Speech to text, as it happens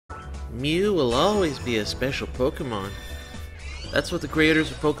Mew will always be a special Pokemon. That's what the creators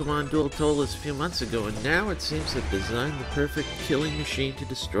of Pokemon Duel told us a few months ago, and now it seems they've designed the perfect killing machine to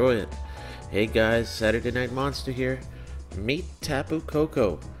destroy it. Hey guys, Saturday Night Monster here. Meet Tapu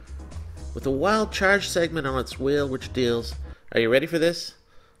Koko. With a wild charge segment on its wheel which deals, are you ready for this?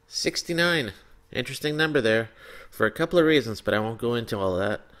 69. Interesting number there, for a couple of reasons, but I won't go into all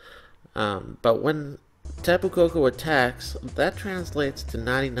that. But when Tapu Koko attacks, that translates to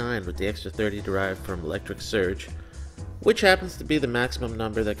 99 with the extra 30 derived from Electric Surge, which happens to be the maximum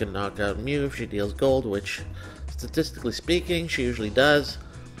number that can knock out Mew if she deals gold, which, statistically speaking, she usually does.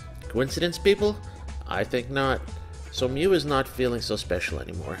 Coincidence, people? I think not. So Mew is not feeling so special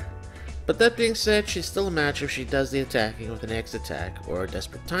anymore. But that being said, she's still a match if she does the attacking with an X attack or a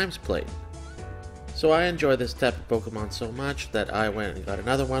Desperate Times plate. So I enjoy this type of Pokemon so much that I went and got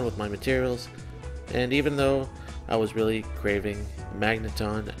another one with my materials, and even though I was really craving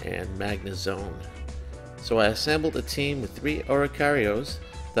Magneton and Magnezone. So I assembled a team with 3 Oricarios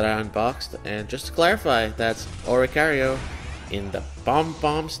that I unboxed, and just to clarify, that's Oricario in the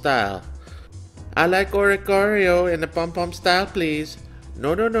pom-pom style. I like Oricario in the pom-pom style, please.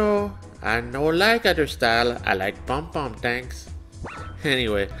 No, I no like other style, I like pom-pom, thanks.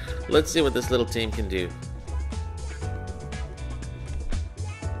 Anyway, let's see what this little team can do.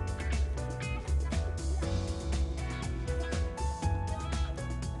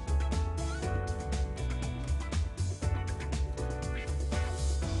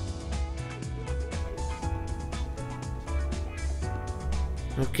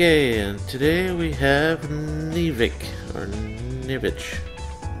 Okay, and today we have Nivik, or Nivich,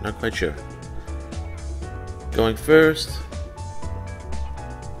 not quite sure. Going first.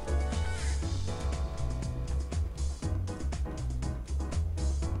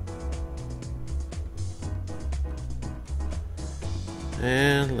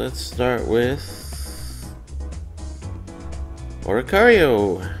 And let's start with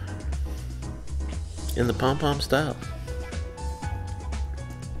Oricario in the pom-pom style.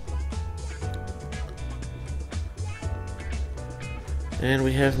 And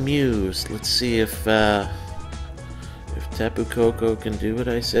we have Muse. Let's see if Tapu Koko can do what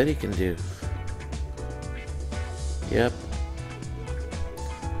I said he can do. Yep.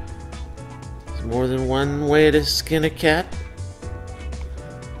 There's more than one way to skin a cat.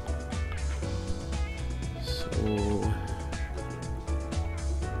 So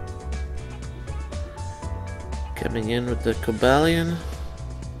coming in with the Cobalion.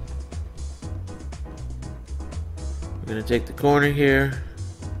 I'm gonna take the corner here.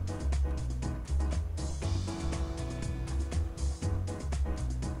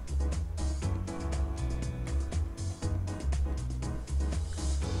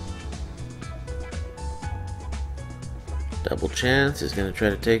 Double chance is gonna try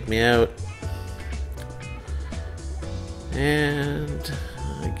to take me out. And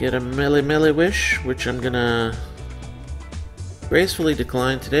I get a Melee Wish, which I'm gonna gracefully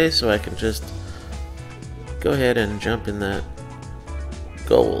decline today so I can just go ahead and jump in that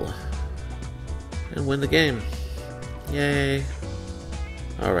goal and win the game. Yay.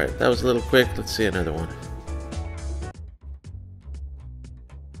 Alright, that was a little quick. Let's see another one.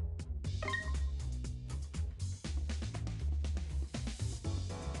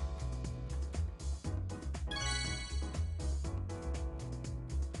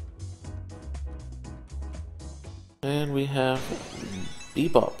 And we have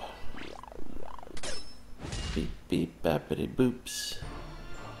Bebop. Beep beep bappity boops.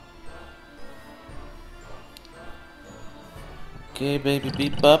 Okay, baby,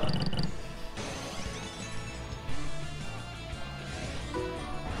 beep up.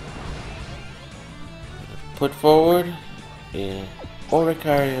 Put forward a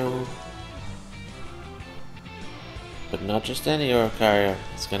Oricario, but not just any Oricario.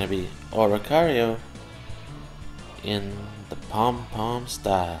 It's gonna be Oricario in the pom-pom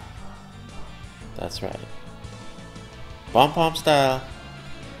style. That's right. Pom-pom style.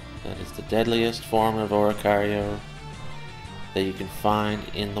 That is the deadliest form of Oricario that you can find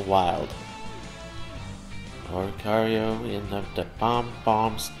in the wild. Oricario in the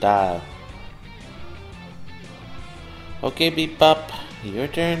pom-pom style. Okay, Beep Up, your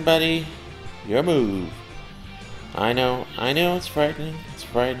turn, buddy. Your move. I know it's frightening. It's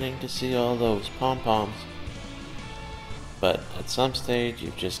frightening to see all those pom-poms. But at some stage,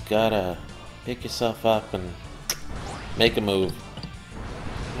 you've just gotta pick yourself up and make a move.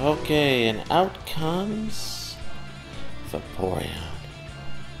 Okay, and out comes Vaporeon.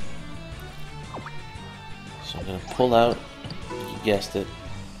 So I'm gonna pull out, you guessed it,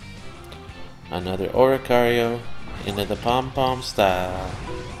 another Oricario into the pom-pom style.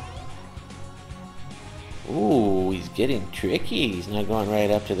 Ooh, he's getting tricky. He's not going right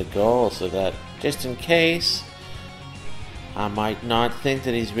up to the goal, so that just in case, I might not think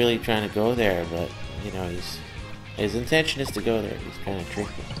that he's really trying to go there, but you know, his intention is to go there. He's kind of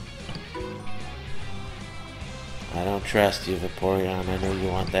tricky. I don't trust you, Vaporeon. I know you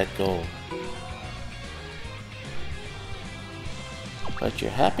want that goal. But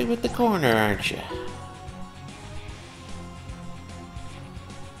you're happy with the corner, aren't you?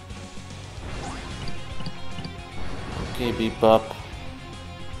 Okay, Bebop.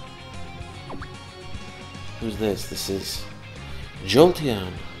 Who's this? This is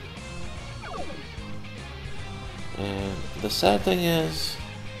Jolteon. And the sad thing is,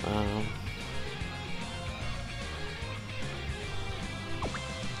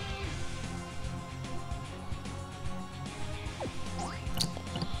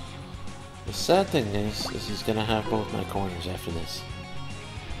 he's gonna have both my corners after this.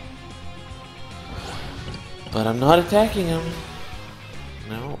 But I'm not attacking him.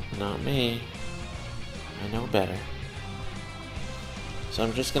 No, not me. I know better. So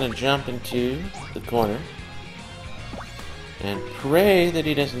I'm just gonna jump into the corner and pray that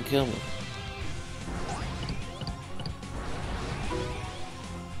he doesn't kill me.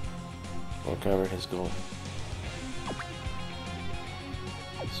 Or cover his goal.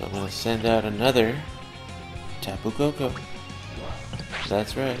 So I'm gonna send out another Tapu Koko.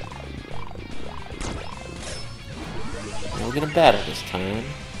 That's right. And we're gonna battle this time.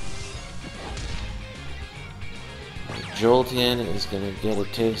 Jolteon is gonna get a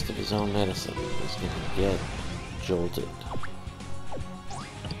taste of his own medicine. He's gonna get jolted.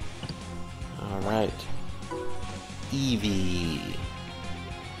 Alright. Eevee.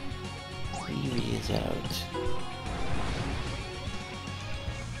 Eevee is out.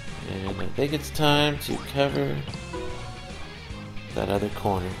 And I think it's time to cover that other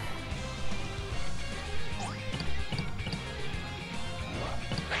corner.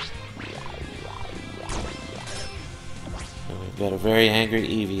 And we've got a very angry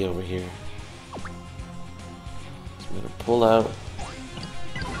Eevee over here. So I'm going to pull out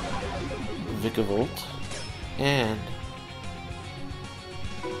Vikavolt and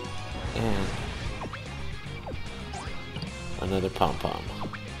another Pom-Pom.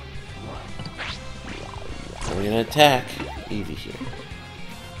 We're gonna attack Eevee here.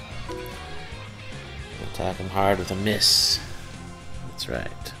 Attack him hard with a miss. That's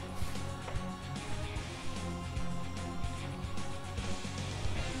right.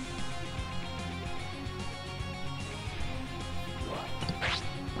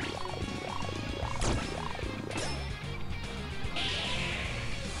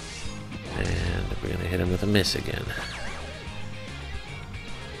 And we're gonna hit him with a miss again.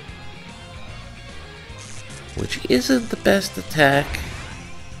 Which isn't the best attack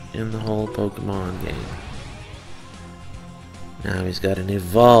in the whole Pokemon game. Now he's got an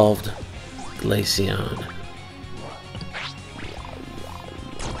evolved Glaceon.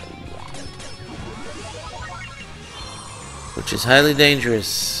 Which is highly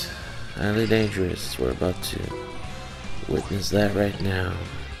dangerous. Highly dangerous. We're about to witness that right now.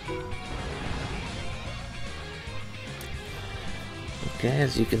 Okay,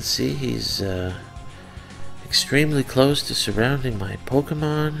 as you can see, he's extremely close to surrounding my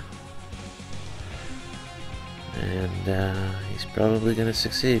Pokemon, and he's probably going to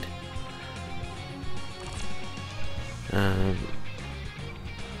succeed.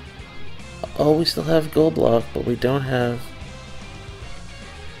 Oh, we still have Gold Block, but we don't have...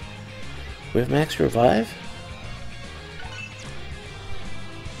 We have Max Revive?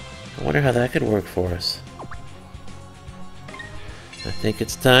 I wonder how that could work for us. I think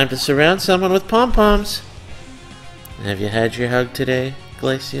it's time to surround someone with pom-poms. Have you had your hug today,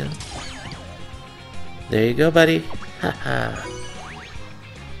 Glaceon? There you go, buddy. Haha.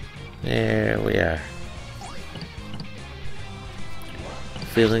 There we are.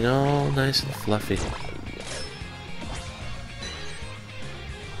 Feeling all nice and fluffy.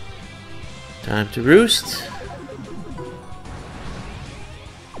 Time to roost.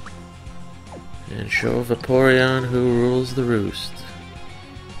 And show Vaporeon who rules the roost.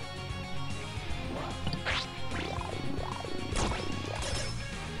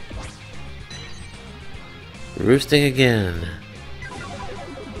 Roosting again.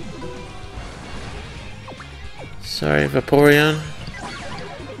 Sorry, Vaporeon.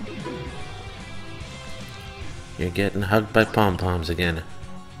 You're getting hugged by pom-poms again.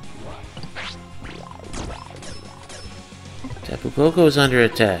 Tapu Koko is under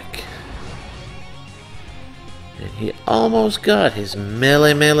attack. And he almost got his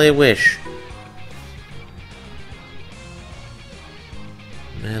melee wish.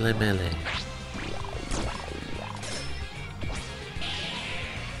 Melee.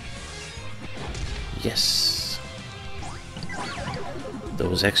 Yes.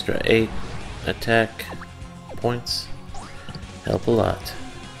 Those extra 8 attack points help a lot.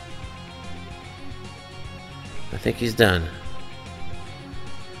 I think he's done.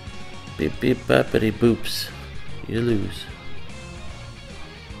 Beep beep boppity boops. You lose.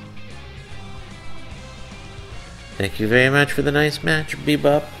 Thank you very much for the nice match,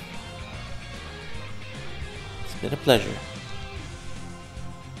 Bebop. It's been a pleasure.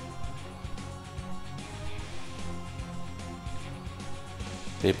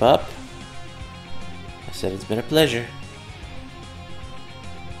 Bebop? I said it's been a pleasure.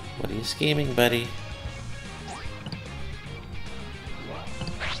 What are you scheming, buddy?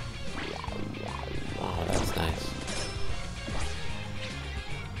 Oh, that's nice.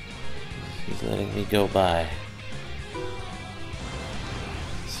 He's letting me go by.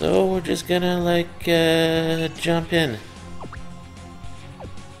 So we're just gonna like jump in.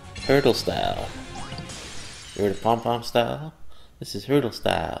 Hurdle style. You heard of pom-pom style? This is hurdle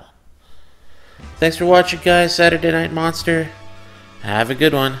style. Thanks for watching, guys. Saturday Night Monster. Have a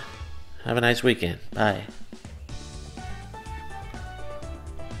good one. Have a nice weekend. Bye.